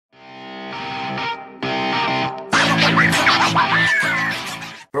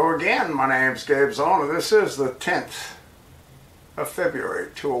again, my name's Gabe Zolna. This is the 10th of February,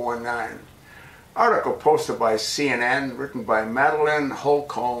 2019. Article posted by CNN, written by Madeline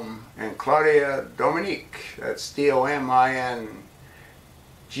Holcomb and Claudia Dominique. That's D-O-M-I-N-G-U-E-Z.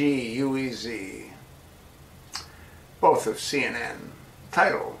 Both of CNN.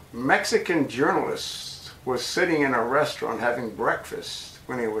 Title: Mexican journalist was sitting in a restaurant having breakfast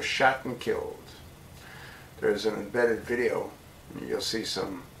when he was shot and killed. There's an embedded video. You'll see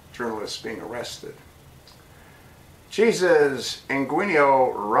some journalists being arrested. Jesus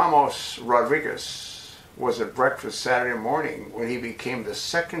Eugenio Ramos Rodriguez was at breakfast Saturday morning when he became the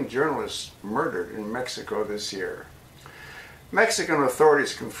second journalist murdered in Mexico this year. Mexican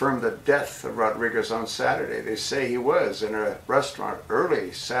authorities confirmed the death of Rodriguez on Saturday. They say he was in a restaurant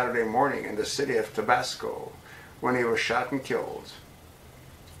early Saturday morning in the city of Tabasco when he was shot and killed.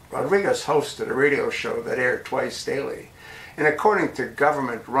 Rodriguez hosted a radio show that aired twice daily, and according to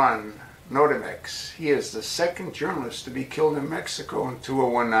government-run Notimex, he is the second journalist to be killed in Mexico in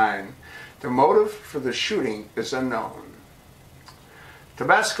 2019. The motive for the shooting is unknown.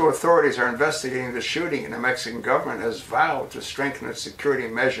 Tabasco authorities are investigating the shooting, and the Mexican government has vowed to strengthen its security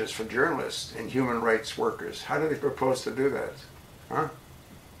measures for journalists and human rights workers. How do they propose to do that? Huh?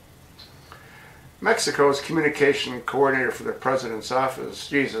 Mexico's communication coordinator for the president's office,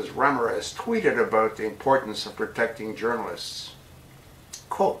 Jesus Ramirez, tweeted about the importance of protecting journalists.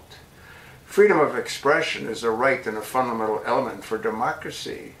 Quote, "Freedom of expression is a right and a fundamental element for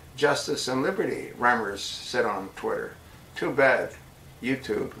democracy, justice, and liberty," Ramirez said on Twitter. Too bad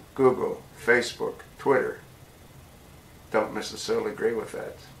YouTube, Google, Facebook, Twitter don't necessarily agree with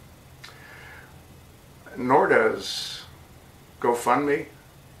that. Nor does GoFundMe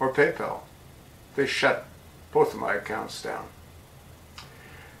or PayPal. They shut both of my accounts down.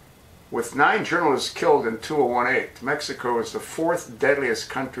 With 9 journalists killed in 2018, Mexico is the 4th deadliest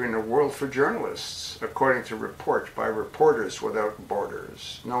country in the world for journalists, according to a report by Reporters Without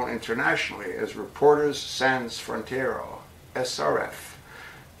Borders, known internationally as Reporters Sans Fronteras, SRF.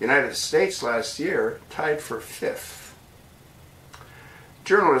 The United States last year tied for 5th.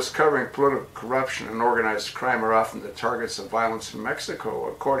 Journalists covering political corruption and organized crime are often the targets of violence in Mexico,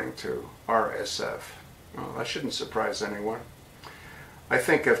 according to RSF. Well, that shouldn't surprise anyone. I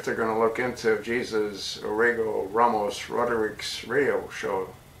think if they're going to look into Jesus Eugenio Ramos Rodriguez's radio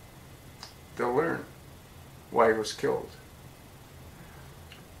show, they'll learn why he was killed.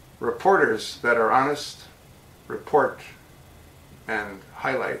 Reporters that are honest report and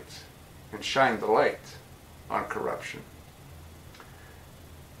highlight and shine the light on corruption.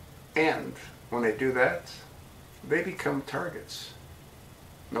 And when they do that, they become targets.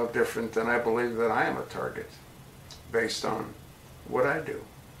 No different than I believe that I am a target based on what I do.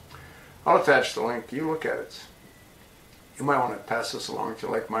 I'll attach the link. You look at it. You might want to pass this along to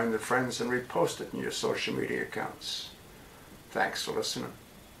like-minded friends and repost it in your social media accounts. Thanks for listening.